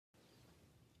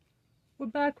We're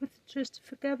back with the Just to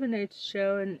Forgivenate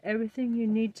show, and everything you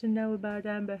need to know about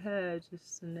Amber Heard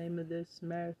is the name of this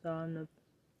marathon of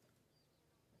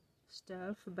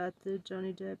stuff about the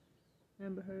Johnny Depp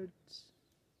Amber Heard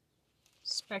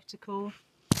spectacle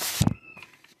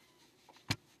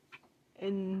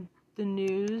in the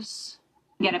news.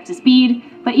 Get up to speed,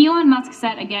 but Elon Musk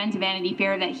said again to Vanity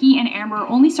Fair that he and Amber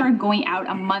only started going out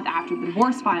a month after the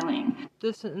divorce filing.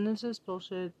 This is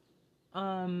bullshit.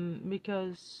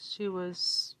 Because she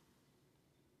was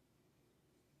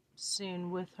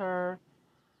seen with her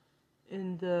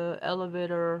in the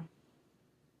elevator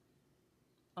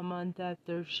a month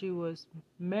after she was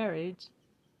married.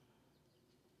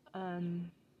 But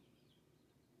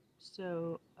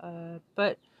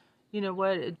you know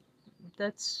what?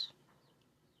 That's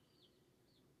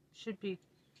should be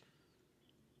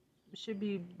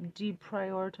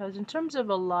deprioritized in terms of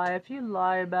a lie. If you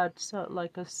lie about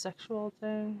like a sexual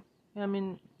thing, I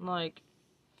mean, like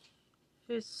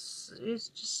he's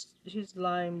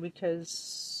lying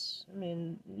because, I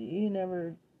mean, you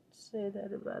never say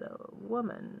that about a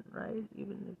woman, right?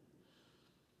 Even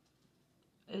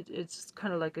if it's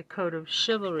kind of like a code of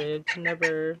chivalry to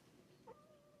never,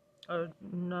 or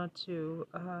not to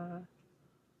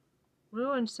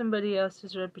ruin somebody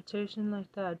else's reputation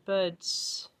like that. But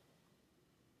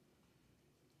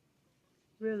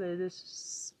really, this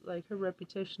is like, her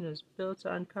reputation is built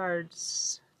on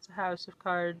cards. It's a house of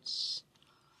cards.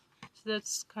 So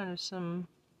that's kind of some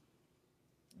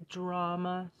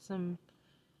drama, some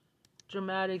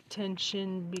dramatic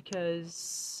tension,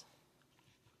 because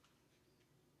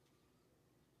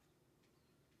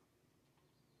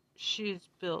she's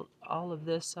built all of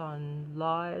this on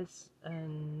lies,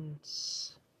 and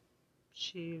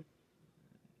she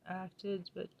acted,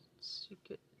 but she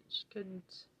couldn't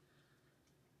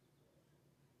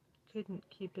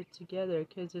keep it together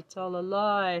because it's all a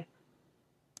lie.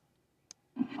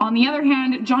 On the other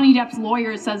hand, Johnny Depp's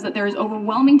lawyer says that there is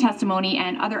overwhelming testimony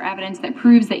and other evidence that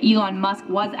proves that Elon Musk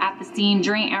was at the scene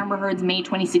during Amber Heard's May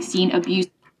 2016 abuse.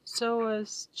 So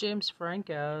was James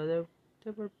Franco.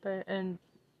 They were, and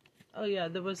oh yeah,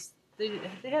 they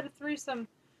had a threesome.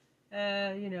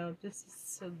 This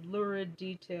is a lurid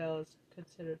detail.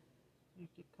 Considered, you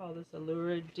could call this a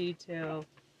lurid detail.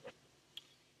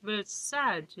 But it's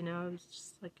sad, it was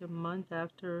just like a month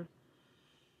after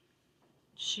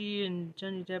she and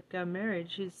Johnny Depp got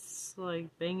married. She's like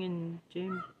banging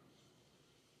James,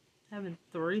 having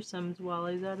threesomes while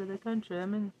he's out of the country. I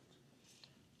mean,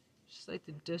 just like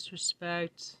the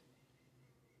disrespect.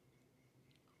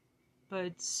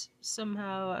 But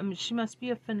somehow, I mean, she must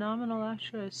be a phenomenal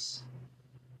actress.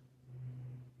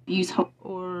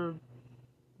 Or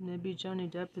maybe Johnny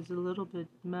Depp is a little bit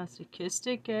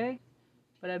masochistic, eh?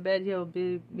 But I bet he'll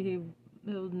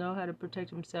know how to protect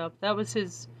himself. That was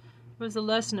a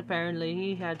lesson apparently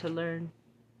he had to learn.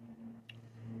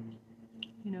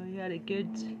 He had a good,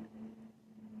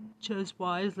 chose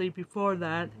wisely before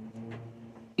that.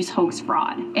 Hoax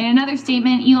fraud. In another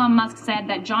statement, Elon Musk said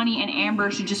that Johnny and Amber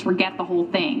should just forget the whole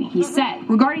thing. He said,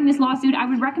 regarding this lawsuit, I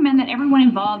would recommend that everyone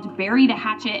involved bury the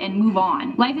hatchet and move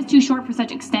on. Life is too short for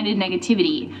such extended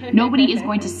negativity. Nobody is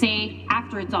going to say,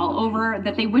 after it's all over,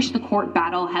 that they wish the court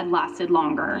battle had lasted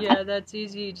longer. Yeah, that's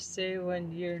easy to say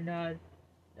when you're not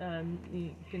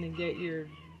gonna get your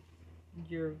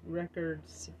record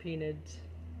subpoenaed.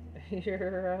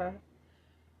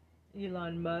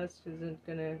 Elon Musk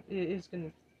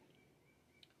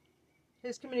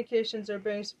his communications are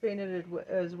being subpoenaed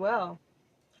as well.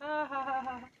 Ha ha ha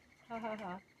ha ha ha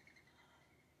ha.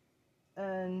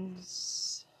 And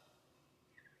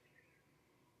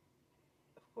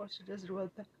of course he does it with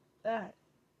that,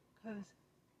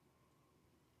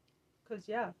 because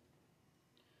yeah,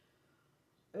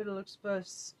 it'll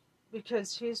expose,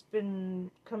 because he's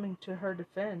been coming to her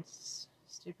defense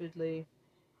stupidly.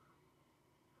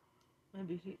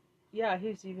 Maybe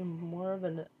he's even more of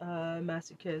a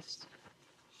masochist.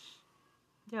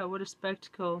 Yeah, what a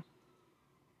spectacle.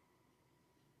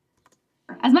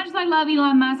 As much as I love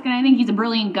Elon Musk and I think he's a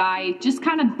brilliant guy, just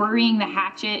kind of burying the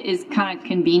hatchet is kind of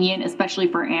convenient, especially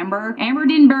for Amber. Amber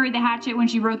didn't bury the hatchet when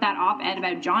she wrote that op-ed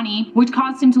about Johnny, which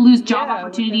caused him to lose job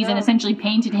opportunities and essentially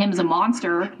painted him as a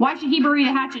monster. Why should he bury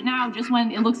the hatchet now, just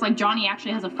when it looks like Johnny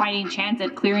actually has a fighting chance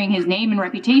at clearing his name and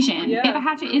reputation? Yeah. If a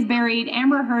hatchet is buried,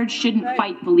 Amber Heard shouldn't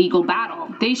fight the legal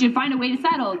battle. They should find a way to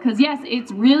settle, because yes,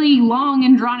 it's really long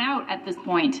and drawn out at this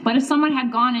point. But if someone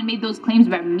had gone and made those claims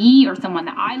about me or someone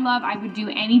that I love, I would do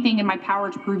anything anything in my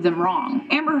power to prove them wrong.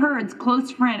 Amber Heard's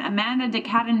close friend Amanda de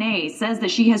Cadenet says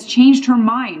that she has changed her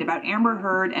mind about Amber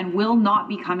Heard and will not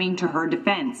be coming to her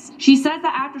defense. She says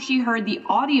that after she heard the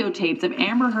audio tapes of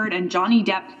Amber Heard and Johnny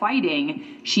Depp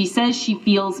fighting, she says she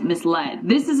feels misled.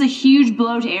 This is a huge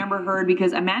blow to Amber Heard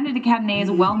because Amanda de Cadenet is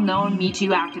a well-known Me Too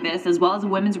activist as well as a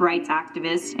women's rights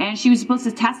activist, and she was supposed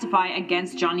to testify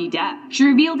against Johnny Depp. She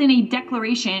revealed in a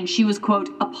declaration she was, quote,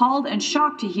 appalled and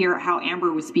shocked to hear how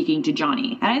Amber was speaking to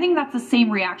Johnny. And I think that's the same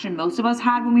reaction most of us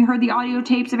had when we heard the audio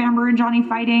tapes of Amber and Johnny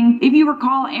fighting. If you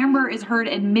recall, Amber is heard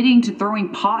admitting to throwing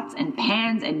pots and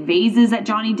pans and vases at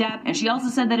Johnny Depp, and she also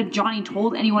said that if Johnny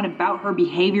told anyone about her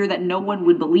behavior that no one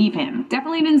would believe him.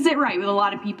 Definitely didn't sit right with a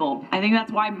lot of people. I think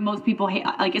that's why most people hate,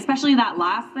 like, especially that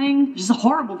last thing, just a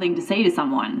horrible thing to say to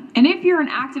someone. And if you're an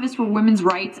activist for women's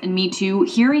rights and Me Too,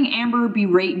 hearing Amber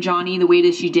berate Johnny the way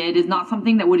that she did is not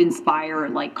something that would inspire,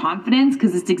 like, confidence,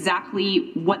 because it's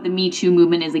exactly what the Me Too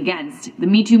movement is against. The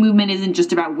Me Too movement isn't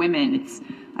just about women, it's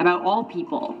about all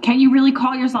people. Can you really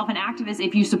call yourself an activist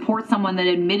if you support someone that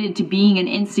admitted to being an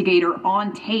instigator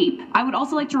on tape? I would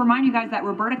also like to remind you guys that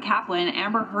Roberta Kaplan,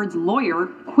 Amber Heard's lawyer,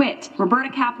 quit.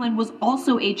 Roberta Kaplan was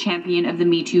also a champion of the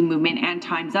Me Too movement and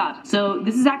Time's Up. So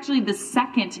this is actually the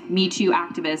second Me Too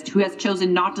activist who has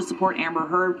chosen not to support Amber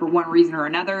Heard for one reason or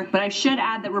another. But I should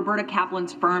add that Roberta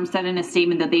Kaplan's firm said in a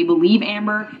statement that they believe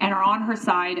Amber and are on her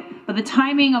side, but the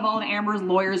timing of all of Amber's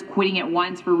lawyers quitting at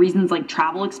once for reasons like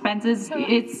travel expenses,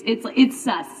 it's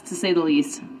sus, to say the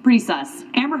least. Pretty sus.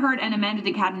 Amber Heard and Amanda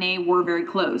de Cadenet were very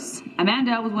close.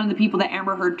 Amanda was one of the people that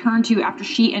Amber Heard turned to after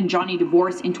she and Johnny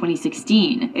divorced in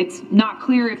 2016. It's not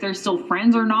clear if they're still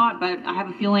friends or not, but I have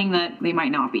a feeling that they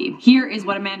might not be. Here is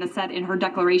what Amanda said in her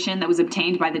declaration that was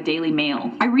obtained by the Daily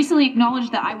Mail. I recently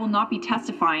acknowledged that I will not be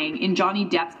testifying in Johnny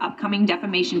Depp's upcoming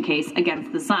defamation case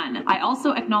against The Sun. I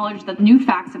also acknowledge that new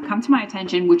facts have come to my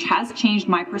attention which has changed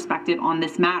my perspective on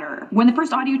this matter. When the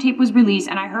first audio tape was released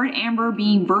and I heard Amber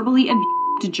being verbally abused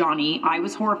to Johnny, I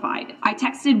was horrified. I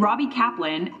texted Robbie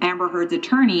Kaplan, Amber Heard's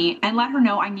attorney, and let her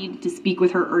know I needed to speak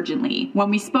with her urgently. When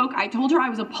we spoke, I told her I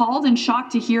was appalled and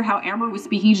shocked to hear how Amber was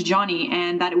speaking to Johnny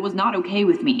and that it was not okay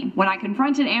with me. When I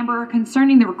confronted Amber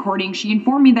concerning the recording, she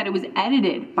informed me that it was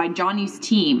edited by Johnny's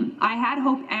team. I had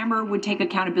hoped Amber would take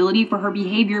accountability for her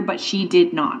behavior, but she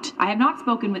did not. I have not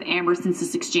spoken with Amber since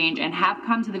this exchange and have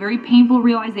come to the very painful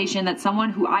realization that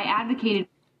someone who I advocated—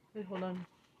 Wait, hold on.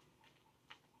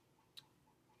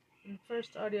 When the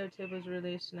first audio tape was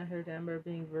released and I heard Amber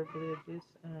being verbally abused,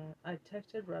 I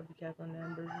texted Robbie Kaplan,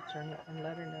 Amber's attorney, and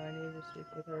let her know I needed to speak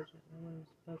with her urgently. When we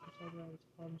spoke, I told her I was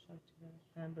appalled and shocked to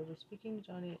hear Amber was speaking to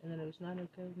Johnny and that it was not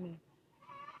okay with me.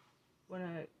 When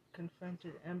I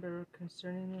confronted Amber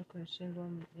concerning the recording, she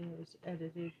informed me it was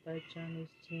edited by Johnny's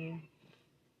team.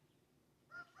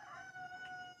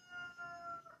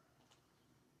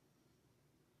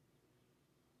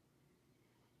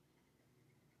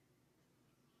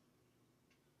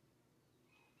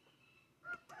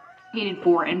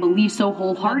 for and believed so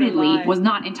wholeheartedly was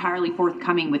not entirely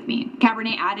forthcoming with me.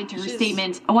 Cabernet added to her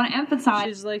statement, I want to emphasize—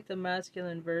 she's like the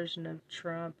masculine version of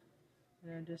Trump.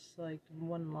 You know, just like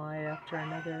one lie after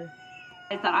another.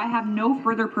 Is that I have no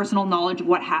further personal knowledge of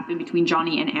what happened between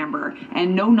Johnny and Amber,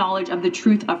 and no knowledge of the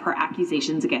truth of her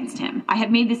accusations against him. I have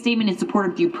made this statement in support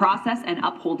of due process and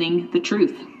upholding the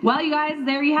truth. Well, you guys,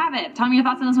 there you have it. Tell me your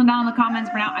thoughts on this one down in the comments.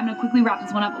 For now, I'm going to quickly wrap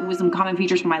this one up with some comment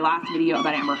features from my last video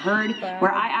about Amber Heard,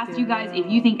 where I asked you guys if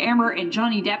you think Amber and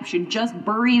Johnny Depp should just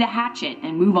bury the hatchet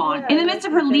and move on. In the midst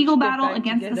of her legal battle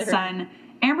against The Sun,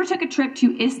 Amber took a trip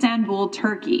to Istanbul,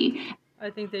 Turkey. I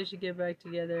think they should get back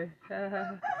together.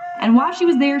 And while she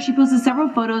was there, she posted several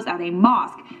photos at a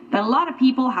mosque that a lot of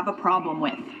people have a problem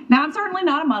with. Now, I'm certainly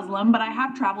not a Muslim, but I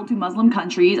have traveled to Muslim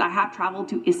countries. I have traveled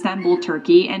to Istanbul,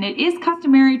 Turkey, and it is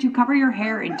customary to cover your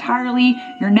hair entirely,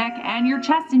 your neck, and your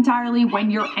chest entirely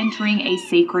when you're entering a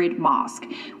sacred mosque,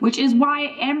 which is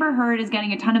why Amber Heard is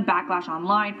getting a ton of backlash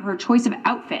online for her choice of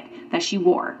outfit that she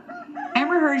wore.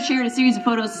 Amber Heard shared a series of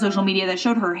photos to social media that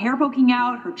showed her hair poking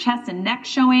out, her chest and neck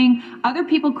showing. Other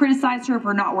people criticized her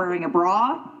for not wearing a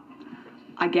bra,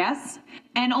 I guess,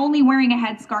 and only wearing a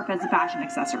headscarf as a fashion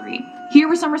accessory. Here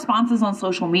were some responses on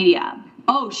social media.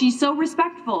 Oh, she's so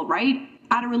respectful, right?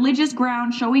 At a religious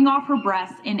ground, showing off her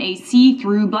breasts in a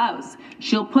see-through blouse.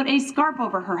 She'll put a scarf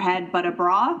over her head, but a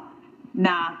bra?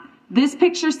 Nah. This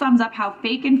picture sums up how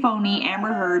fake and phony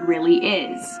Amber Heard really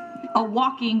is. A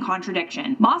walking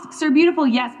contradiction. Mosques are beautiful,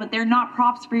 yes, but they're not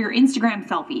props for your Instagram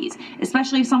selfies,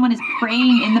 especially if someone is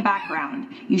praying in the background.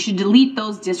 You should delete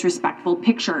those disrespectful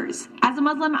pictures. As a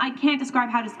Muslim, I can't describe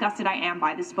how disgusted I am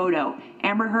by this photo.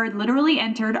 Amber Heard literally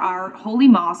entered our holy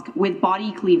mosque with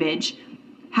body cleavage,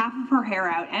 half of her hair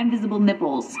out, and visible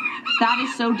nipples. That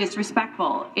is so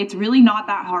disrespectful. It's really not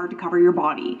that hard to cover your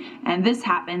body, and this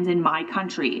happens in my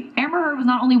country. Amber Heard was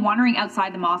not only wandering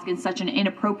outside the mosque in such an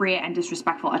inappropriate and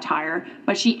disrespectful attire,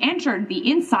 but she entered the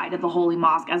inside of the holy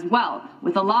mosque as well,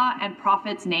 with Allah and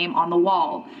Prophet's name on the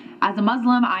wall. As a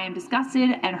Muslim, I am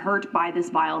disgusted and hurt by this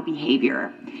vile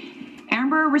behavior.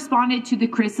 Amber responded to the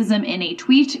criticism in a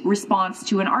tweet response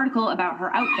to an article about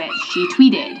her outfit. She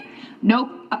tweeted, "Nope,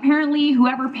 apparently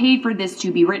whoever paid for this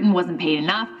to be written wasn't paid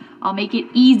enough. I'll make it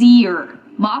easier.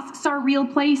 Mosques are real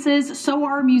places, so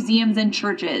are museums and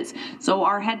churches. So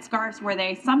are headscarves where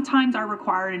they sometimes are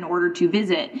required in order to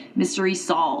visit. Mystery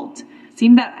solved."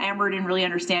 Seemed that Amber didn't really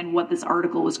understand what this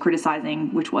article was criticizing,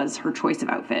 which was her choice of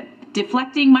outfit.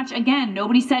 Deflecting much again,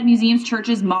 nobody said museums,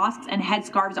 churches, mosques, and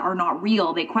headscarves are not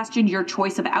real. They questioned your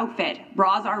choice of outfit.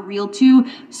 Bras are real too,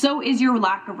 so is your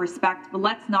lack of respect, but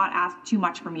let's not ask too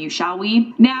much from you, shall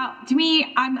we? Now, to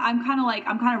me, I'm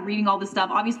kind of reading all this stuff.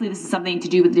 Obviously, this is something to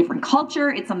do with a different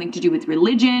culture. It's something to do with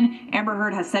religion. Amber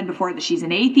Heard has said before that she's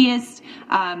an atheist.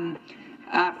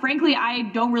 Frankly, I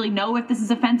don't really know if this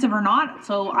is offensive or not,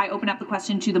 so I open up the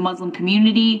question to the Muslim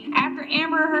community. After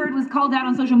Amber Heard was called out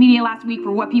on social media last week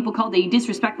for what people called a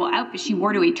disrespectful outfit she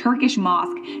wore to a Turkish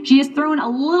mosque, she has thrown a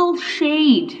little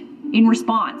shade in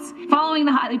response. Following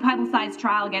the highly publicized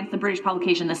trial against the British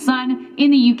publication The Sun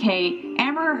in the UK,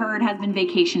 Amber Heard has been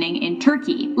vacationing in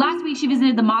Turkey. Last week, she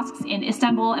visited the mosques in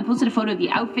Istanbul and posted a photo of the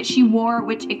outfit she wore,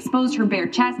 which exposed her bare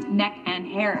chest, neck, and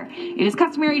hair. It is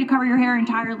customary to cover your hair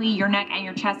entirely, your neck, and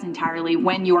your chest entirely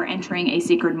when you are entering a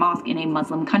sacred mosque in a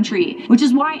Muslim country, which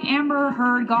is why Amber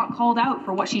Heard got called out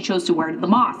for what she chose to wear to the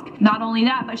mosque. Not only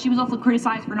that, but she was also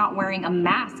criticized for not wearing a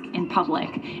mask in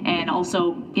public and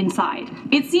also inside.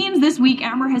 It seems this week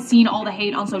Amber has seen all the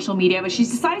hate on social media, but she's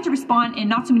decided to respond in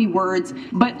not so many words,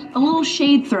 but a little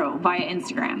shade throw via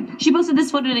Instagram. She posted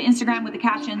this photo to Instagram with the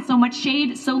caption, "So much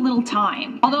shade, so little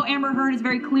time." Although Amber Heard is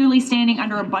very clearly standing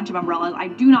under a bunch of umbrellas, I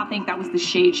do not think that was the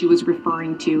shade she was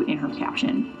referring to in her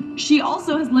caption. She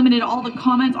also has limited all the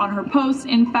comments on her posts.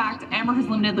 In fact, Amber has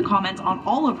limited the comments on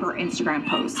all of her Instagram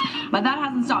posts, but that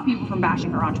hasn't stopped people from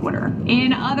bashing her on Twitter.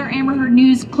 In other Amber Heard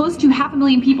news, close to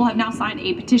 500,000 people have now signed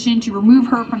a petition to remove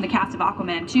her from the cast of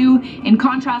Aquaman 2. In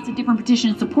contrast, a different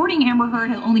petition supporting Amber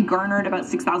Heard has only garnered about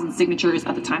 6,000 signatures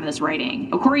at the time of this writing.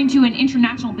 According to an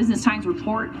International Business Times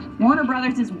report, Warner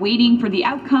Brothers is waiting for the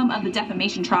outcome of the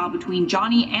defamation trial between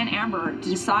Johnny and Amber to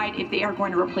decide if they are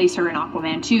going to replace her in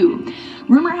Aquaman 2.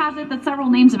 Rumor has it that several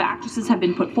names of actresses have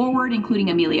been put forward, including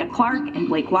Emilia Clarke and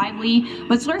Blake Lively,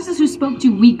 but sources who spoke to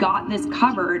We Got This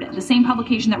Covered, the same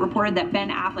publication that reported that Ben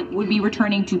Affleck would be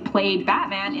returning to play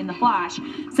Batman in The Flash,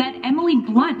 said Emily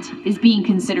Blunt is being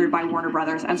considered by Warner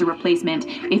Brothers as a replacement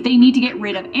if they need to get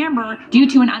rid of Amber due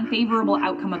to an unfavorable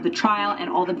outcome of the trial and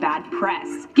all the bad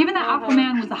press. Given that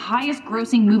Aquaman was the highest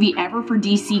grossing movie ever for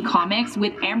DC Comics,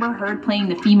 with Amber Heard playing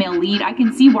the female lead, I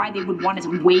can see why they would want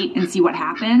to wait and see what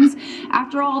happens.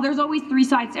 After all, there's always three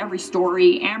sides to every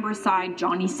story: Amber's side,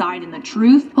 Johnny's side, and the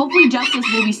truth. Hopefully justice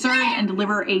will be served and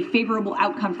deliver a favorable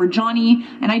outcome for Johnny,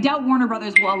 and I doubt Warner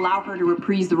Brothers will allow her to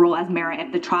reprise the role as Mara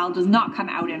if the trial does not come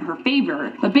out in her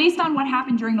favor. But based on what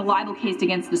happened during the libel case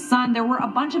against The Sun, there were a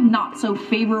bunch of not so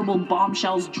favorable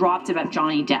bombshells dropped about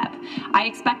Johnny Depp. I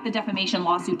expect the defamation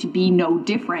lawsuit to be no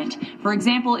different. For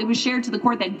example, it was shared to the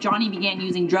court that Johnny began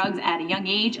using drugs at a young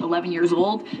age, 11 years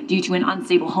old, due to an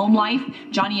unstable home life.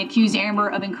 Johnny accused Amber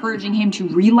of encouraging him to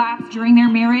relapse during their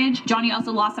marriage. Johnny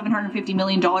also lost $750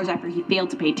 million after he failed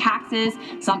to pay taxes,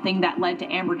 something that led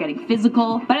to Amber getting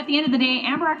physical. But at the end of the day,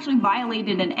 Amber actually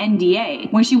violated an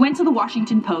NDA when she went to the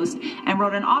Washington Post and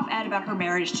wrote an op-ed about her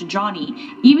marriage to Johnny.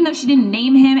 Even though she didn't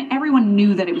name him, everyone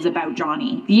knew that it was about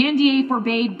Johnny. The NDA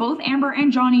forbade both Amber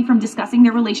and Johnny from discussing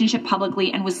their relationship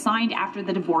publicly and was signed after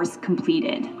the divorce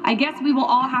completed. I guess we will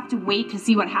all have to wait to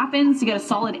see what happens to get a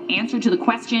solid answer to the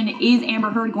question, is Amber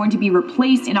Heard going to be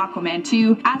replaced in Aquaman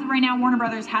 2? As of right now, Warner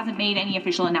Brothers hasn't made any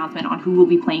official announcement on who will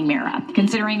be playing Mara.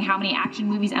 Considering how many action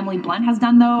movies Emily Blunt has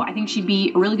done though, I think she'd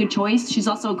be a really good choice. She's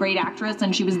also a great actress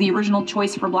and she was the original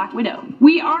choice for Black Widow.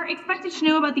 We are expected to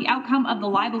know about the outcome of the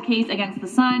libel case against The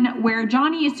Sun, where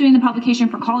Johnny is suing the publication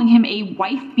for calling him a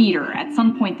wife beater at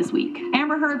some point this week.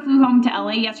 Amber Heard flew home to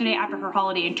LA yesterday after her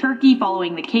holiday in Turkey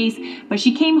following the case, but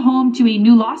she came home to a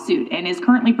new lawsuit and is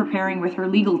currently preparing with her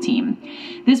legal team.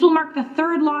 This will mark the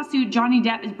third lawsuit Johnny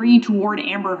Depp is bringing toward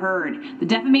Amber Heard. The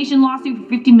defamation lawsuit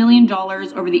for $50 million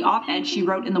over the op-ed she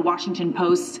wrote in the Washington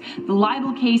Post, the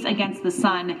libel case against The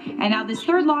Sun, and now this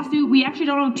third lawsuit we actually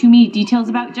don't know too many details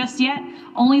about just yet,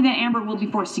 only that Amber will will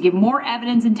be forced to give more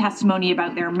evidence and testimony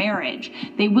about their marriage.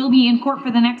 They will be in court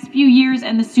for the next few years,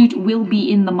 and the suit will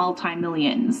be in the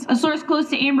multi-millions. A source close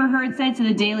to Amber Heard said to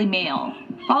the Daily Mail,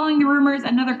 following the rumors,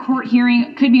 another court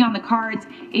hearing could be on the cards.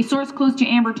 A source close to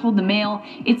Amber told the Mail,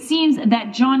 it seems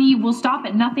that Johnny will stop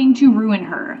at nothing to ruin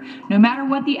her, no matter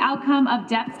what the outcome of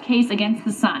Depp's case against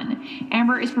The Sun.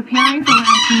 Amber is preparing for round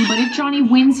 2, but if Johnny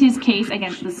wins his case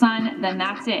against The Sun, then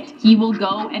that's it. He will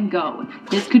go and go.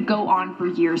 This could go on for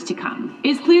years to come.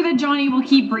 It's clear that Johnny will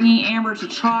keep bringing Amber to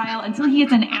trial until he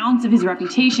gets an ounce of his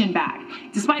reputation back.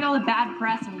 Despite all the bad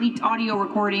press and leaked audio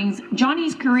recordings,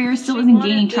 Johnny's career still isn't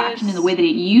gaining traction in the way that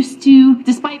it used to,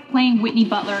 despite playing Whitney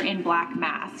Butler in Black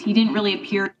Mass. He didn't really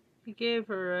appear. He gave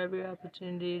her every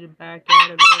opportunity to back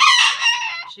out of it.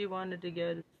 She wanted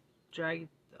to drag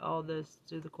all this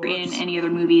to the courts. In any other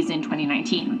movies in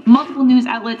 2019. Multiple news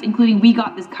outlets, including We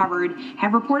Got This Covered,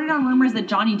 have reported on rumors that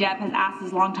Johnny Depp has asked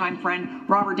his longtime friend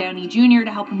Robert Downey Jr.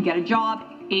 to help him get a job,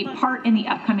 a part in the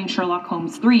upcoming Sherlock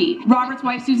Holmes 3. Robert's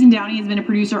wife Susan Downey has been a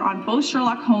producer on both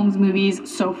Sherlock Holmes movies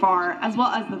so far, as well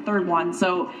as the third one,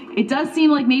 so it does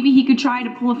seem like maybe he could try to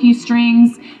pull a few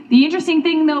strings. The interesting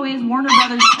thing though is Warner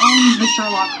Brothers owns the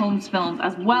Sherlock Holmes films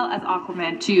as well as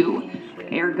Aquaman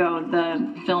 2, ergo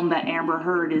the film that Amber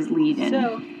Heard is lead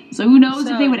in. So who knows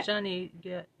if they would Johnny,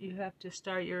 you have to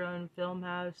start your own film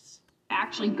house.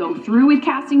 Actually go through with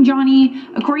casting Johnny.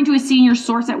 According to a senior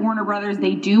source at Warner Brothers,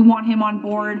 they do want him on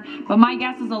board, but my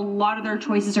guess is a lot of their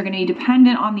choices are going to be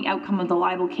dependent on the outcome of the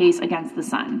libel case against The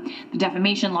Sun, the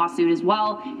defamation lawsuit as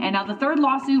well, and now the third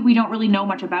lawsuit we don't really know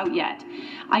much about yet.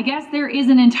 I guess there is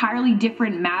an entirely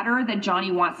different matter that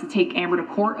Johnny wants to take Amber to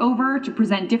court over to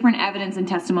present different evidence and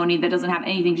testimony that doesn't have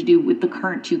anything to do with the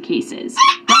current two cases.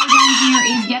 Robert Downey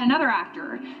Jr. is yet another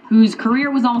actor whose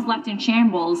career was almost left in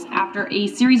shambles after a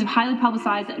series of highly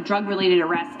publicized drug-related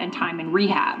arrests and time in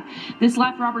rehab. This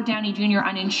left Robert Downey Jr.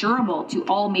 uninsurable to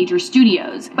all major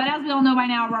studios. But as we all know by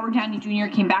now, Robert Downey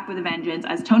Jr. came back with a vengeance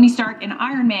as Tony Stark in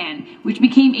Iron Man, which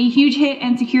became a huge hit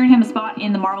and secured him a spot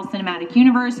in the Marvel Cinematic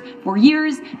Universe for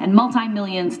years and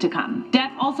multi-millions to come.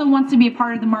 Depp also wants to be a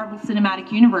part of the Marvel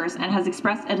Cinematic Universe and has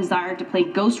expressed a desire to play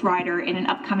Ghost Rider in an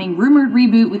upcoming rumored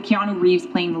reboot with Keanu Reeves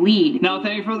playing the lead. Now,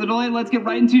 without any further delay, let's get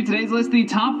right into today's list, the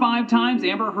top 5 times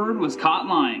Amber Heard was caught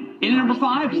lying. In at number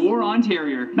 5, War on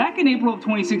Terrier. Back in April of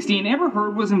 2016, Amber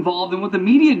Heard was involved in what the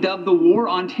media dubbed the War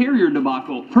on Terrier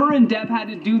debacle. Her and Depp had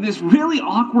to do this really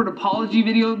awkward apology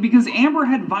video because Amber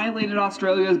had violated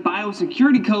Australia's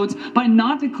biosecurity codes by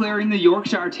not declaring the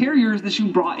Yorkshire Terriers that she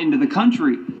brought into the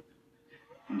country.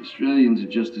 Australians are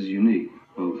just as unique,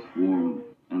 both warm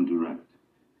and direct.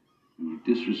 When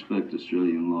you disrespect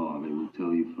Australian law, they will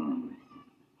tell you firmly.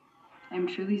 I am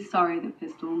truly sorry that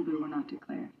Pistol and Boo were not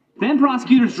declared. Then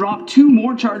prosecutors dropped 2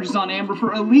 more charges on Amber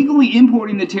for illegally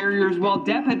importing the terriers while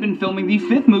Depp had been filming the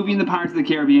 5th movie in the Pirates of the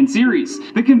Caribbean series.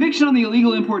 The conviction on the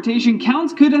illegal importation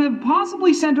counts could have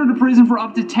possibly sent her to prison for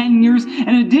up to 10 years,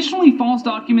 and additionally false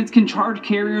documents can charge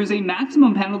carriers a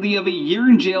maximum penalty of a year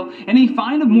in jail and a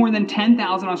fine of more than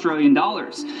 10,000 Australian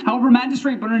dollars. However,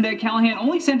 Magistrate Bernadette Callahan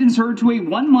only sentenced her to a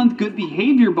 1-month good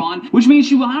behavior bond, which means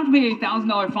she will have to pay a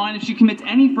 $1,000 fine if she commits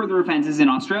any further offenses in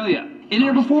Australia. In at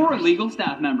number 4, legal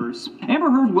staff members. Amber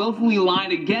Heard willfully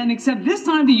lied again, except this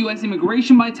time to U.S.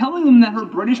 Immigration by telling them that her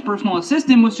British personal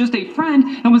assistant was just a friend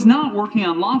and was not working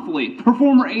unlawfully. Her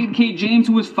former aide, Kate James,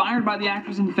 who was fired by the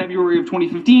actress in February of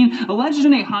 2015, alleged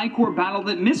in a high court battle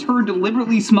that Miss Heard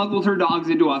deliberately smuggled her dogs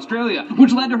into Australia,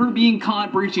 which led to her being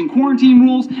caught breaching quarantine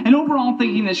rules and overall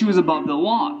thinking that she was above the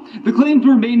law. The claims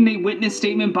were made in a witness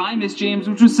statement by Miss James,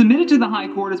 which was submitted to the High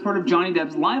Court as part of Johnny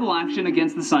Depp's libel action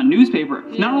against the Sun newspaper.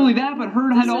 Yeah. Not only that, but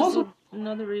Heard had also...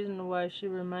 Another reason why she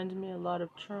reminds me a lot of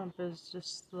Trump is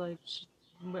just like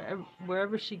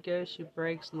wherever she goes, she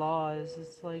breaks laws.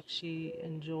 It's like she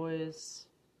enjoys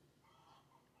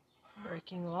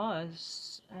breaking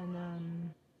laws,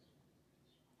 and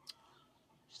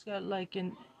she's got like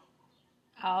an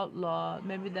outlaw.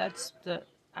 Maybe that's the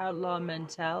outlaw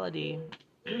mentality.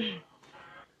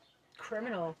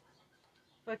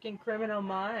 Fucking criminal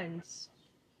minds.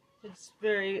 It's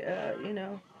very,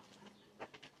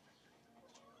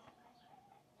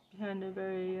 behind a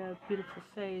very beautiful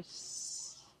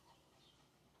face.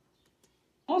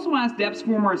 also asked Depp's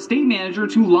former estate manager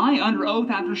to lie under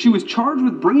oath after she was charged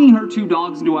with bringing her 2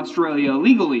 dogs into Australia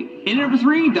illegally. In at number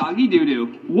 3, Doggy Doo-Doo.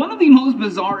 One of the most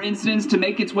bizarre incidents to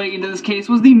make its way into this case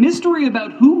was the mystery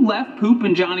about who left poop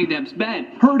in Johnny Depp's bed.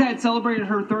 Heard had celebrated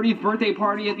her 30th birthday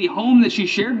party at the home that she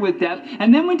shared with Depp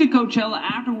and then went to Coachella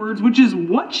afterwards, which is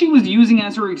what she was using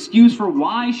as her excuse for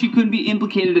why she couldn't be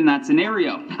implicated in that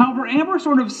scenario. However, Amber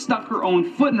sort of stuck her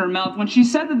own foot in her mouth when she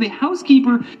said that the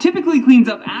housekeeper typically cleans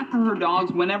up after her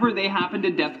dogs whenever they happen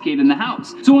to defecate in the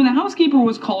house. So when the housekeeper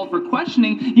was called for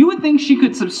questioning, you would think she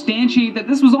could substantiate that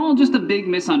this was all just a big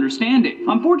misunderstanding.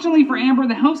 Unfortunately for Amber,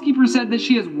 the housekeeper said that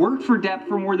she has worked for Depp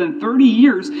for more than 30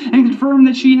 years and confirmed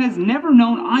that she has never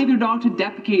known either dog to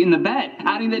defecate in the bed,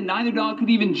 adding that neither dog could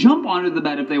even jump onto the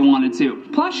bed if they wanted to.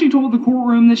 Plus, she told the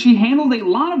courtroom that she handled a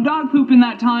lot of dog poop in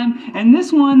that time, and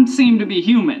this one seemed to be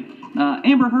human.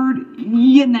 Amber Heard,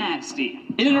 ya nasty.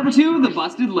 In at number 2, the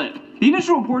busted lip. The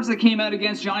initial reports that came out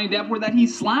against Johnny Depp were that he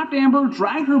slapped Amber,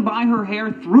 dragged her by her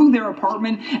hair through their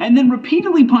apartment, and then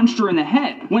repeatedly punched her in the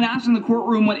head. When asked in the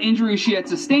courtroom what injuries she had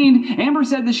sustained, Amber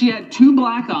said that she had 2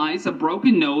 black eyes, a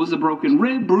broken nose, a broken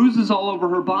rib, bruises all over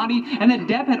her body, and that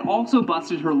Depp had also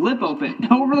busted her lip open.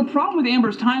 However, the problem with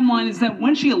Amber's timeline is that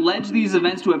when she alleged these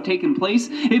events to have taken place,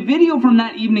 a video from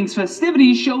that evening's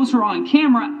festivities shows her on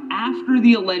camera after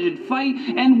the alleged fight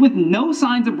and with no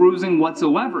signs of bruising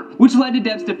whatsoever, which led to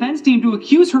Depp's defense team to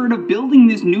accuse her of building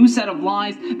this new set of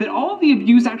lies that all of the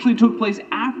abuse actually took place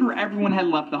after everyone had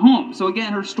left the home. So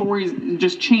again, her story is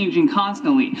just changing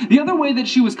constantly. The other way that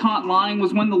she was caught lying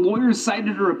was when the lawyers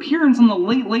cited her appearance on the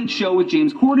Late Late Show with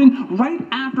James Corden right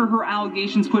after her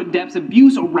allegations put Depp's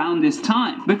abuse around this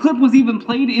time. The clip was even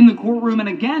played in the courtroom, and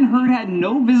again, Heard had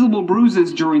no visible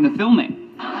bruises during the filming.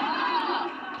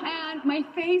 My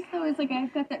face, though, is like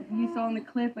I've got that you saw in the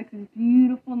clip, like this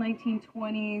beautiful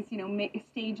 1920s, you know,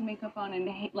 stage makeup on and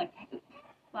like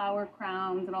flower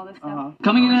crowns and all this stuff.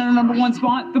 Coming in at our number 1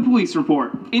 spot, the police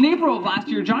report. In April of last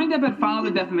year, Johnny Depp had filed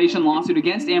a defamation lawsuit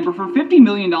against Amber for $50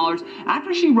 million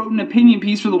after she wrote an opinion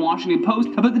piece for the Washington Post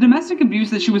about the domestic abuse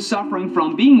that she was suffering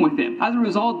from being with him. As a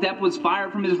result, Depp was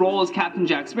fired from his role as Captain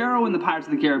Jack Sparrow in the Pirates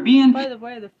of the Caribbean. By the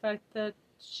way, the fact that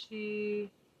she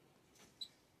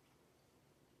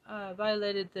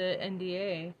violated the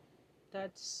NDA,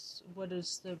 that's what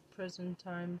is the prison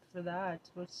time for that?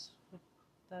 That's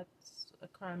a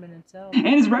crime in itself. And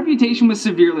his reputation was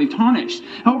severely tarnished.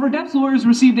 However, Depp's lawyers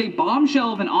received a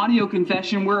bombshell of an audio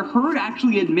confession where Heard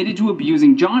actually admitted to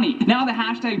abusing Johnny. Now the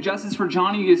hashtag Justice for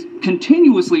Johnny is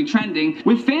continuously trending,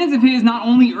 with fans of his not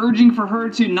only urging for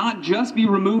Heard to not just be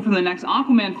removed from the next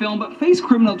Aquaman film, but face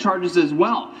criminal charges as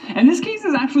well. And this case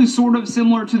is actually sort of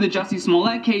similar to the Jussie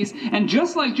Smollett case, and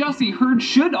just like Jussie, Heard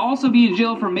should also be in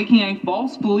jail for making a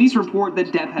false police report that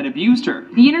Depp had abused her.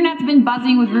 The internet's been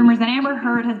buzzing with rumors that Amber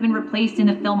Heard has been replaced in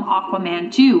the film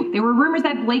Aquaman 2. There were rumors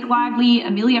that Blake Lively,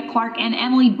 Emilia Clarke, and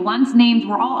Emily Blunt's names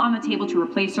were all on the table to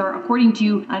replace her, according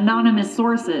to anonymous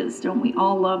sources. Don't we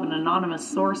all love an anonymous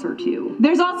source or two?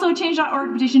 There's also a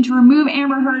Change.org petition to remove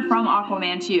Amber Heard from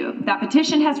Aquaman 2. That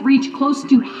petition has reached close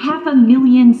to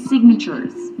 500,000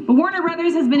 signatures. But Warner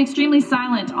Brothers has been extremely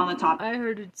silent on the topic. I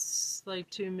heard it's like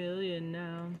 2 million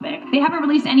now. They haven't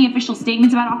released any official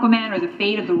statements about Aquaman or the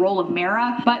fate of the role of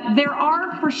Mera, but there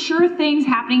are for sure things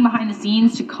happening behind the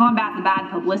scenes to combat the bad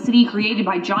publicity created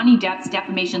by Johnny Depp's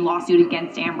defamation lawsuit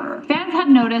against Amber. Fans have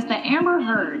noticed that Amber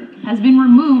Heard has been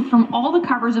removed from all the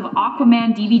covers of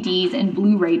Aquaman DVDs and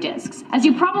Blu-ray discs. As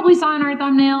you probably saw in our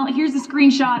thumbnail, here's a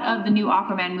screenshot of the new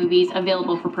Aquaman movies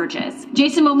available for purchase.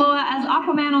 Jason Momoa as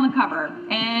Aquaman on the cover,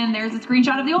 and there's a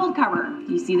screenshot of the old cover.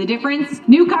 Do you see the difference?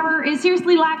 New cover is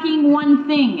seriously lacking one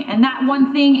thing, and that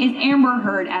one thing is Amber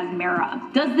Heard as Mera.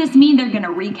 Does this mean they're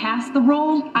gonna recast the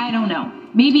role? I don't know.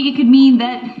 Maybe it could mean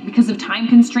that because of time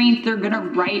constraints, they're gonna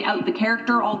write out the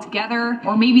character altogether,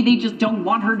 or maybe they just don't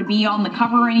want her to be on the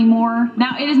cover anymore.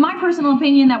 Now, it is my personal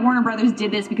opinion that Warner Brothers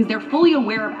did this because they're fully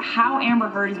aware of how Amber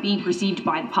Heard is being perceived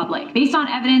by the public. Based on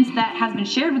evidence that has been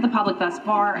shared with the public thus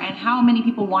far, and how many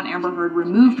people want Amber Heard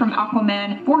removed from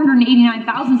Aquaman,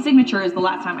 489,000 signatures the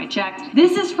last time I checked,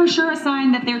 this is for sure a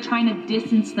sign that they're trying to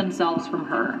distance themselves from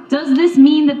her. Does this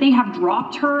mean that they have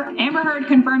dropped her? Amber Heard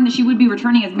confirmed that she would be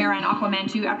returning as Mera in Aquaman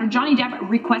 2 after Johnny Depp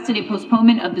requested a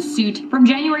postponement of the suit from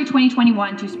January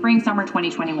 2021 to spring-summer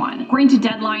 2021. According to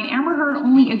Deadline, Amber Heard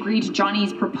only agreed to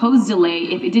Johnny's proposed delay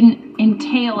if it didn't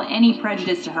entail any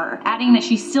prejudice to her, adding that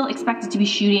she's still expected to be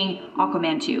shooting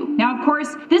Aquaman 2. Now, of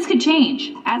course, this could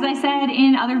change. As I said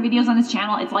in other videos on this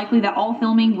channel, it's likely that all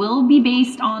filming will be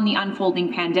based on the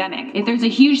unfolding pandemic. If there's a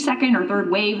huge second or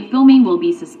third wave, filming will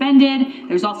be suspended.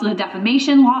 There's also the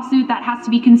defamation lawsuit that has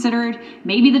to be considered.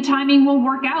 Maybe the timing will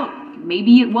work out.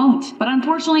 maybe it won't. But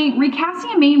unfortunately,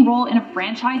 recasting a main role in a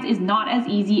franchise is not as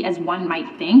easy as one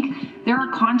might think. There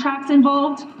are contracts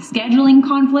involved, scheduling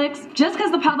conflicts. Just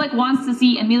because the public wants to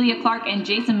see Emilia Clarke and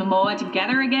Jason Momoa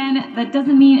together again, that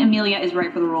doesn't mean Emilia is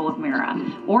right for the role of Mera,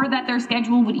 or that their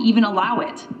schedule would even allow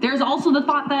it. There's also the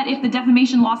thought that if the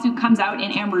defamation lawsuit comes out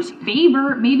in Amber's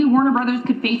favor, maybe Warner Brothers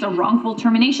could face a wrongful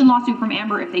termination lawsuit from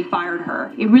Amber if they fired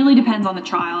her. It really depends on the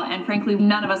trial, and frankly,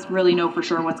 none of us really know for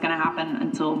sure what's going to happen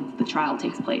until the trial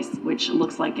takes place, which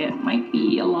looks like it might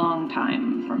be a long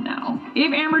time from now.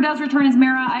 If Amber does return as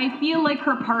Mera, I feel like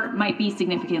her part might be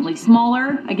significantly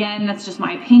smaller. Again, that's just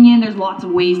my opinion. There's lots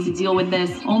of ways to deal with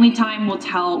this. Only time will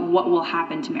tell what will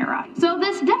happen to Mera. So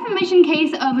this defamation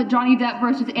case of Johnny Depp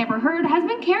versus Amber Heard has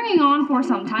been carrying on for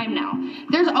some time now.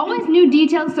 There's always new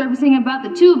details surfacing about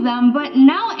the two of them, but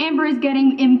now Amber is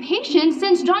getting impatient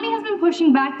since Johnny has been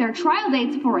pushing back their trial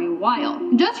dates for a while.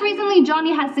 Just recently,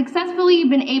 Johnny has successfully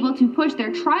been able to push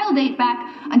their trial date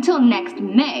back until next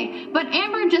May, but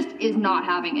Amber just is not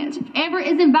having it. Amber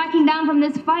isn't backing down from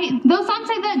this fight, though some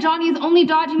say that Johnny is only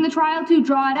dodging the trial to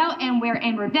draw it out and wear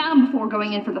Amber down before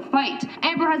going in for the fight.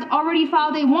 Amber has already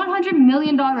filed a $100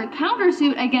 million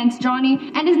countersuit against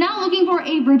Johnny and is now looking for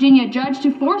a Virginia judge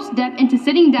to force Depp into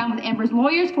sitting down with Amber's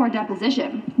lawyers for a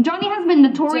deposition. Johnny has been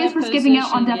notorious for skipping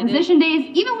out on deposition days,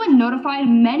 even when notified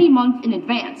many months in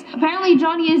advance. Apparently,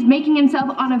 Johnny is making himself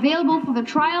unavailable for the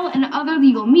trial and other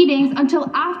legal meetings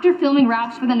until after filming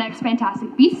wraps for the next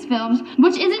Fantastic Beasts films,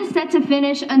 which isn't set to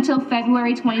finish until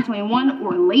February 2021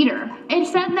 or later.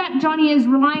 It's said that Johnny is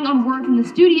relying on word from the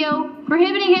studio,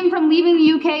 prohibiting him from leaving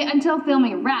the UK until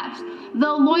filming wraps.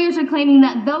 Though lawyers are claiming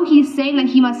that though he's saying that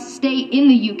he must stay in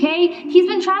the UK, he's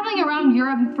been traveling around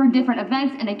Europe for different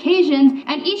events and occasions,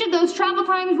 and each of those travel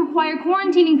times require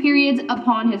quarantining periods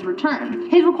upon his return.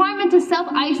 His requirement to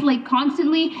self-isolate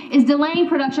constantly is delaying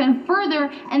production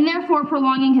further and therefore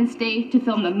prolonging his stay to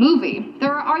film the movie.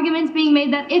 There are arguments being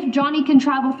made that if Johnny can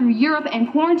travel through Europe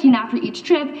and quarantine after each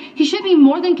trip, he should be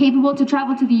more than capable to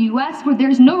travel to the US where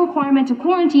there's no requirement to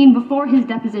quarantine before his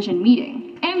deposition meeting.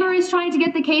 Amber is trying to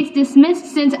get the case dismissed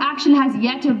since action has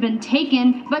yet to have been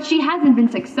taken, but she hasn't been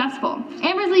successful.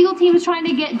 Amber's legal team is trying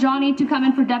to get Johnny to come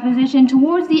in for deposition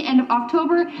towards the end of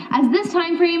October, as this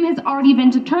time frame has already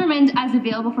been determined as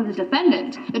available for the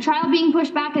defendant. The trial being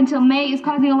pushed back until May is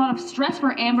causing a lot of stress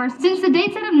for Amber, since the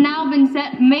dates that have now been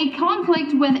set may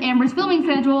conflict with Amber's filming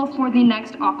schedule for the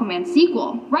next Aquaman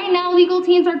sequel. Right now, legal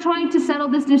teams are trying to settle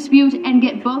this dispute and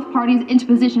get both parties into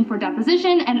position for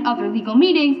deposition and other legal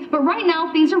meetings, but right now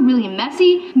things are really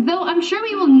messy, though I'm sure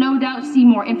we will no doubt see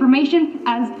more information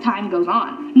as time goes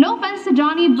on. No offense to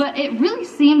Johnny, but it really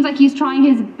seems like he's trying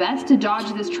his best to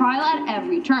dodge this trial at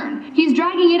every turn. He's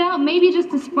dragging it out maybe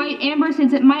just to spite Amber,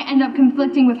 since it might end up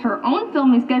conflicting with her own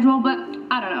filming schedule, but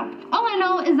I don't know. All I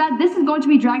know is that this is going to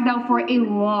be dragged out for a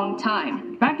long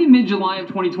time. Back in mid-July of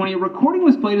 2020, a recording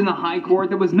was played in the High Court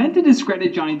that was meant to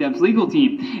discredit Johnny Depp's legal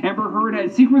team. Amber Heard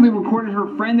had secretly recorded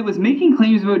her friend that was making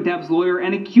claims about Depp's lawyer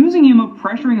and accusing him of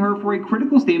pressuring her for a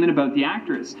critical statement about the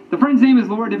actress. The friend's name is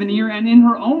Laura Devenir, and in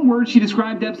her own words, she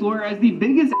described Depp's lawyer as the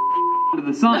biggest under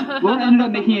the sun. Laura ended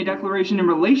up making a declaration in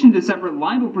relation to separate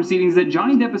libel proceedings that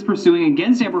Johnny Depp is pursuing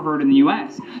against Amber Heard in the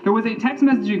US. There was a text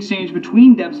message exchange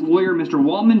between Depp's lawyer, Mr.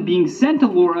 Waldman, being sent to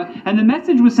Laura, and the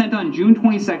message was sent on June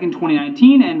 22nd,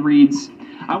 2019, and reads,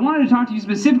 "I wanted to talk to you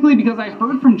specifically because I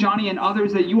heard from Johnny and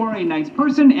others that you are a nice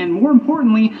person, and more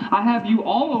importantly, I have you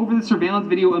all over the surveillance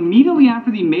video immediately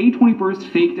after the May 21st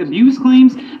faked abuse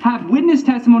claims, have witness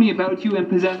testimony about you, and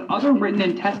possess other written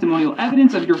and testimonial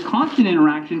evidence of your constant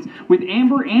interactions with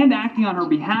Amber and acting on her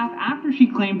behalf after she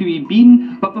claimed to be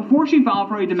beaten, but before she filed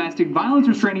for a domestic violence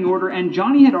restraining order and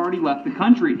Johnny had already left the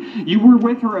country. You were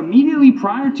with her immediately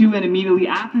prior to and immediately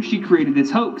after she created this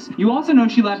hoax. You also know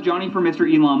she left Johnny for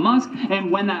Mr. Elon Musk,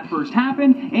 and when that first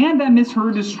happened, and that Miss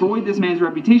Heard destroyed this man's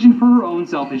reputation for her own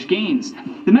selfish gains."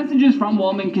 The messages from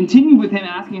Waldman continue with him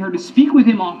asking her to speak with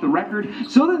him off the record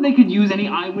so that they could use any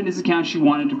eyewitness accounts she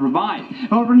wanted to provide.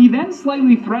 However, he then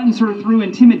slightly threatens her through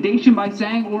intimidation by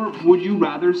saying, "Or would you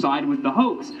rather side with the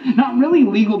hoax?" Not really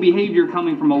legal behavior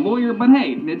coming from a lawyer, but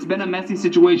hey, it's been a messy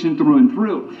situation through and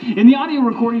through. In the audio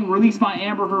recording released by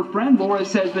Amber, her friend Laura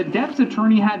says that Depp's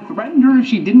attorney had threatened her if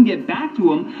she didn't get back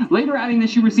to him, later adding that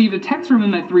she received a text from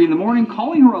him at 3 in the morning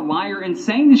calling her a liar and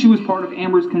saying that she was part of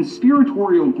Amber's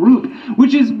conspiratorial group,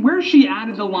 which is where she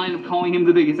added the line of calling him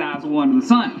the biggest asshole under the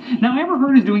sun. Now, Amber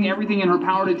Heard is doing everything in her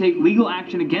power to take legal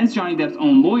action against Johnny Depp's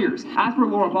own lawyers. As per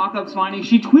Laura Bacchus's findings,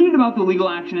 she tweeted about the legal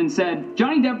action and said,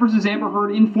 Johnny Depp versus Amber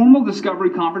Heard informal discovery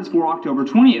conference for October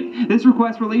 20th. This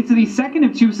request relates to the second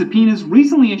of 2 subpoenas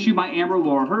recently issued by Amber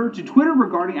Laura Heard to Twitter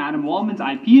regarding Adam Waldman's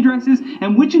IP addresses,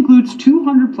 and which includes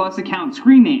 200 plus account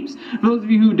screen names. For those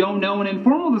of you who don't know, an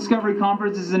informal discovery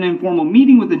conference is an informal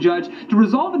meeting with the judge to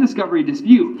resolve a discovery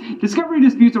dispute. Discovery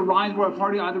disputes arise where a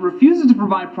party either refuses to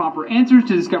provide proper answers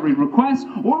to discovery requests,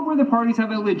 or where the parties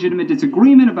have a legitimate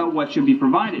disagreement about what should be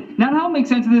provided. Now, to help make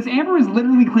sense of this, Amber is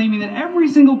literally claiming that every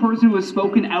single person who has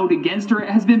spoken out against her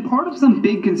has been part of some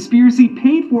big conspiracy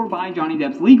paid for by Johnny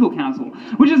Depp's legal counsel,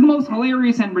 which is the most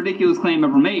hilarious and ridiculous claim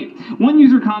ever made. One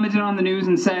user commented on the news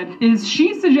and said, "Is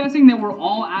she suggesting that we're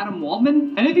all Adam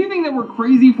Waldman? And if you think that we're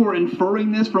crazy for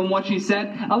inferring this from what she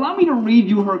said, allow me to read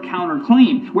you her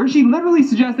counterclaim, where she literally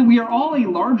suggests that we are all a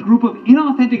large group of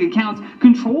inauthentic accounts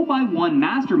controlled by one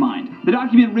mastermind." The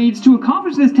document reads, "To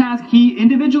accomplish this task, he,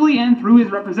 individually and through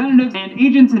his representatives and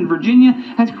agents in Virginia,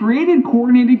 has created,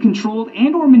 coordinated, controlled,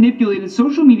 and or manipulated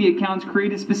social media accounts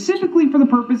created specifically for the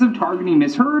purpose of targeting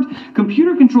Ms. Heard,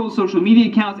 computer-controlled social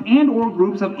media accounts and or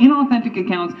groups of inauthentic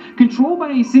accounts controlled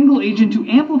by a single agent to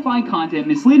amplify content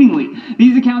misleadingly.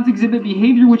 These accounts exhibit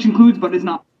behavior which includes but is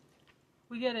not..."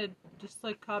 We gotta just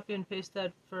like copy and paste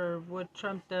that for what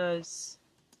Trump does.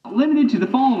 Limited to the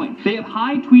following. They have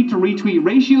high tweet to retweet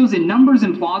ratios in numbers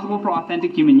implausible for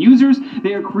authentic human users.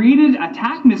 They are created,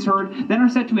 attack Ms. Heard, then are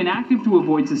set to inactive to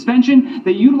avoid suspension.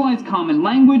 They utilize common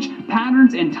language,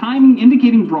 patterns, and timing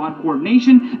indicating broad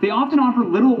coordination. They often offer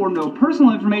little or no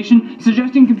personal information,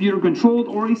 suggesting computer controlled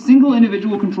or a single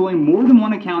individual controlling more than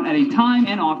one account at a time,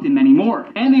 and often many more.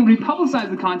 And they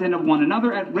republicize the content of one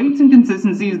another at rates and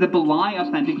consistencies that belie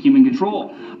authentic human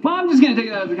control. Well, I'm just gonna take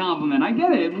that as a compliment. I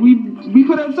get it. We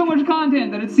put out so much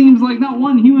content that it seems like not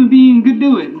one human being could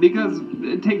do it, because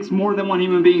it takes more than one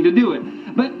human being to do it.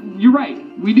 But you're right,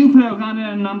 we do put out content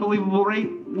at an unbelievable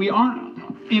rate. We aren't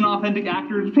inauthentic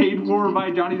actors paid for by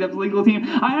Johnny Depp's legal team.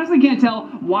 I honestly can't tell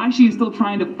why she is still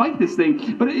trying to fight this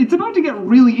thing, but it's about to get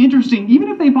really interesting, even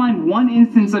if they find one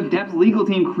instance of Depp's legal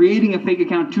team creating a fake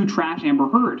account to trash Amber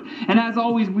Heard. And as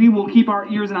always, we will keep our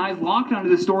ears and eyes locked onto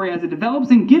the story as it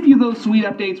develops and give you those sweet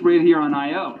updates right here on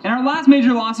I.O. In our last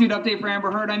major lawsuit update for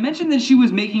Amber Heard, I mentioned that she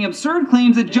was making absurd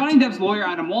claims that Johnny Depp's lawyer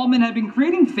Adam Waldman had been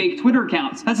creating fake Twitter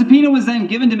accounts. A subpoena was then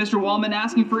given to Mr. Waldman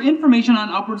asking for information on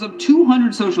upwards of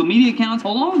 200 social media accounts,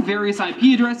 along with various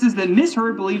IP addresses that Ms.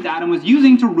 Heard believed Adam was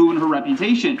using to ruin her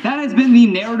reputation. That has been the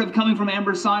narrative coming from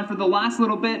Amber's side for the last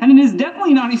little bit, and it is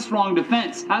definitely not a strong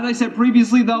defense. As I said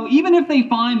previously though, even if they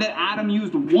find that Adam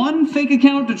used one fake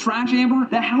account to trash Amber,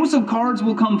 the house of cards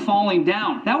will come falling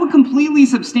down. That would completely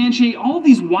substantiate all of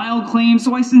these wild claims,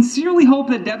 so I sincerely hope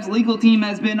that Depp's legal team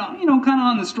has been, kind of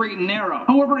on the straight and narrow.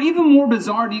 However, even more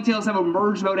bizarre details have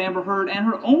emerged about Amber Heard and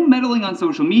her own meddling on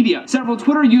social media. Several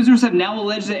Twitter users have now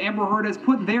alleged that Amber Heard has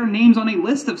put their names on a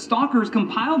list of stalkers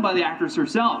compiled by the actress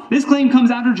herself. This claim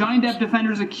comes after Johnny Depp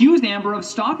defenders accused Amber of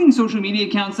stalking social media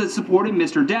accounts that supported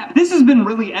Mr. Depp. This has been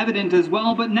really evident as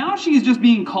well, but now she is just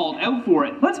being called out for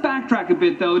it. Let's backtrack a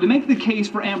bit though to make the case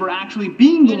for Amber actually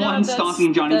being the one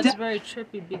stalking Johnny Depp. That's very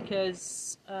trippy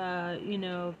because,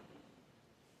 there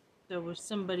was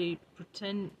somebody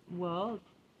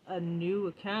a new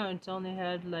account only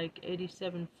had like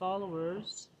 87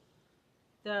 followers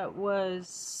that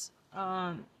was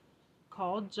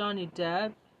called Johnny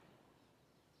Depp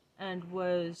and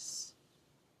was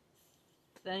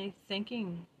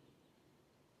thinking,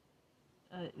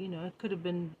 it could have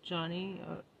been Johnny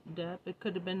Depp, it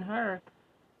could have been her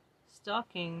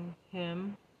stalking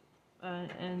him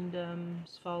and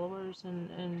his followers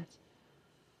and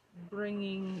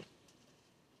bringing,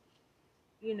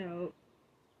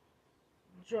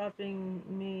 dropping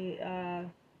me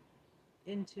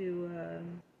into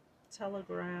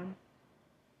Telegram,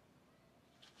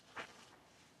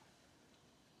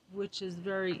 which is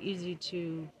very easy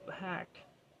to hack.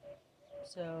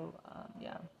 So,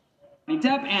 yeah.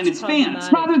 Depp and his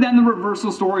fans, rather than the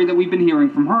reversal story that we've been hearing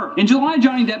from her. In July,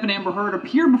 Johnny Depp and Amber Heard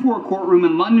appeared before a courtroom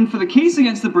in London for the case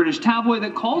against the British tabloid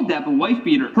that called Depp a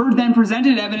wife-beater. Heard then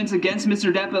presented evidence against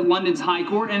Mr. Depp at London's High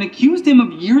Court and accused him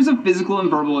of years of physical and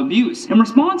verbal abuse. In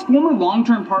response, former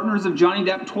long-term partners of Johnny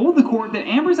Depp told the court that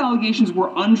Amber's allegations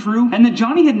were untrue and that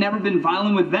Johnny had never been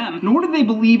violent with them, nor did they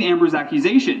believe Amber's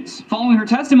accusations. Following her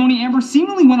testimony, Amber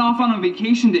seemingly went off on a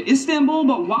vacation to Istanbul,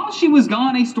 but while she was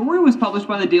gone, a story was published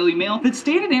by the Daily Mail account that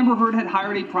stated Amber Heard had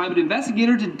hired a private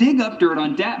investigator to dig up dirt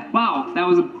on Depp. Wow, that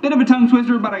was a bit of a tongue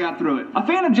twister, but I got through it. A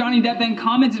fan of Johnny Depp then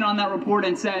commented on that report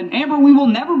and said, "Amber, we will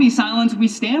never be silenced. We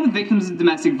stand with victims of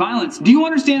domestic violence. Do you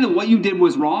understand that what you did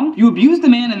was wrong? You abused a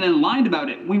man and then lied about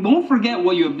it. We won't forget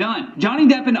what you have done. Johnny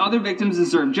Depp and other victims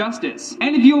deserve justice."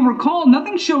 And if you'll recall,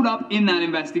 nothing showed up in that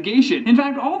investigation. In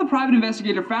fact, all the private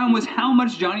investigator found was how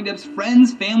much Johnny Depp's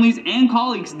friends, families, and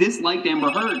colleagues disliked Amber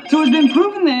Heard. So it's been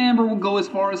proven that Amber will go as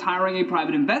far as hiring a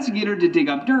private investigator to dig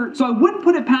up dirt, so I wouldn't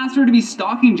put it past her to be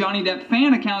stalking Johnny Depp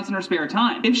fan accounts in her spare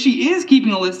time. If she is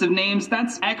keeping a list of names,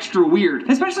 that's extra weird,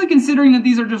 especially considering that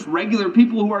these are just regular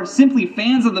people who are simply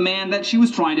fans of the man that she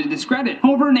was trying to discredit.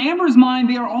 However, in Amber's mind,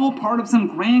 they are all part of some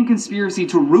grand conspiracy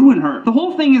to ruin her. The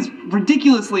whole thing is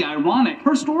ridiculously ironic.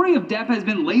 Her story of Depp has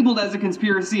been labeled as a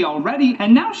conspiracy already,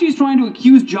 and now she's trying to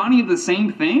accuse Johnny of the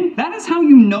same thing? That is how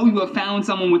you know you have found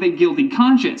someone with a guilty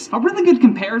conscience. A really good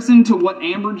comparison to what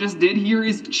Amber just did here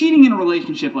is cheating in a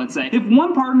relationship, let's say. If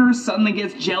one partner suddenly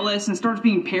gets jealous and starts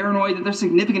being paranoid that their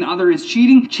significant other is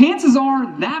cheating, chances are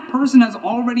that person has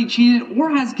already cheated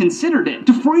or has considered it.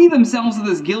 To free themselves of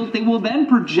this guilt, they will then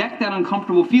project that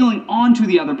uncomfortable feeling onto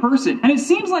the other person. And it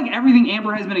seems like everything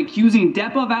Amber has been accusing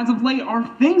Depp of as of late are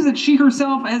things that she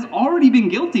herself has already been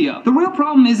guilty of. The real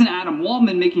problem isn't Adam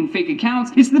Waldman making fake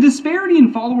accounts, it's the disparity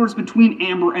in followers between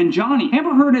Amber and Johnny.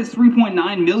 Amber Heard has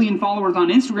 3.9 million followers on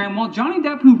Instagram, while Johnny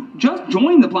Depp, who just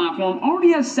joined the platform,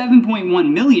 already has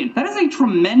 7.1 million. That is a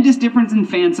tremendous difference in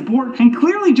fan support, and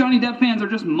clearly Johnny Depp fans are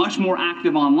just much more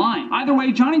active online. Either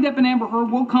way, Johnny Depp and Amber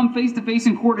Heard will come face to face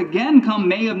in court again come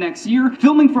May of next year.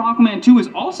 Filming for Aquaman 2 is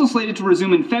also slated to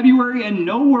resume in February, and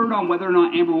no word on whether or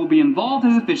not Amber will be involved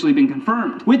has officially been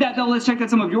confirmed. With that though, let's check out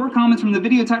some of your comments from the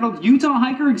video titled "Utah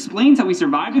Hiker Explains How We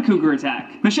Survived a Cougar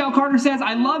Attack." Michelle Carter says,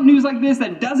 "I love news like this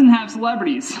that doesn't have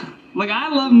celebrities." Like, I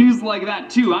love news like that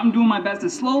too. I'm doing my best to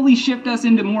slowly shift us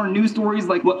into more news stories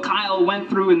like what Kyle went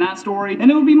through in that story,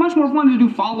 and it would be much more fun to do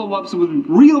follow-ups with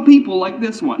real people like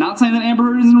this one. Not saying that Amber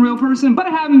Heard isn't a real person, but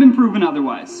I haven't been proven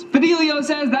otherwise. Fidelio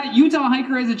says that Utah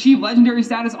hiker has achieved legendary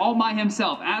status all by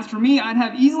himself. As for me, I'd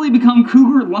have easily become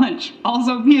Cougar Lunch.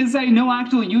 Also, PSA, no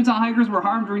actual Utah hikers were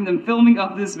harmed during the filming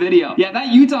of this video. Yeah,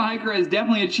 that Utah hiker has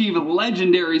definitely achieved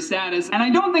legendary status, and I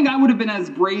don't think I would have been as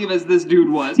brave as this dude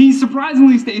was. He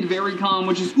surprisingly stayed very calm,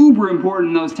 which is uber important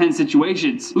in those tense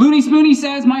situations. Looney Spoony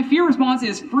says, "My fear response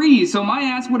is freeze, so my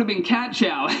ass would have been cat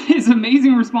chow." His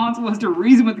amazing response was to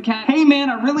reason with the cat, "Hey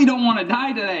man, I really don't want to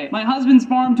die today. My husband's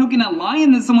farm took in a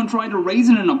lion that someone tried to raise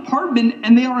in an apartment,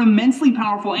 and they are immensely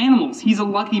powerful animals. He's a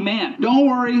lucky man. Don't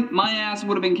worry, my ass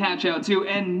would have been cat chow too."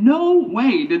 And no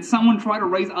way did someone try to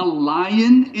raise a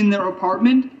lion in their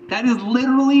apartment. That is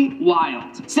literally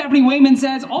wild. Stephanie Wayman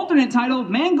says, alternate title,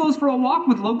 "Man goes for a walk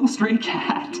with local stray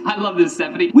cat." I love this,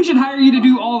 Stephanie. We should hire you to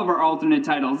do all of our alternate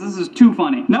titles. This is too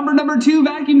funny. Number 2,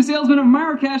 vacuum salesman of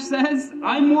Marrakesh says,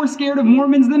 "I'm more scared of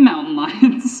Mormons than mountain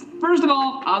lions." First of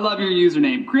all, I love your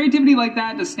username. Creativity like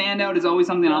that to stand out is always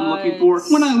something I'm looking for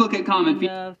when I look at comment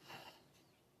feeds.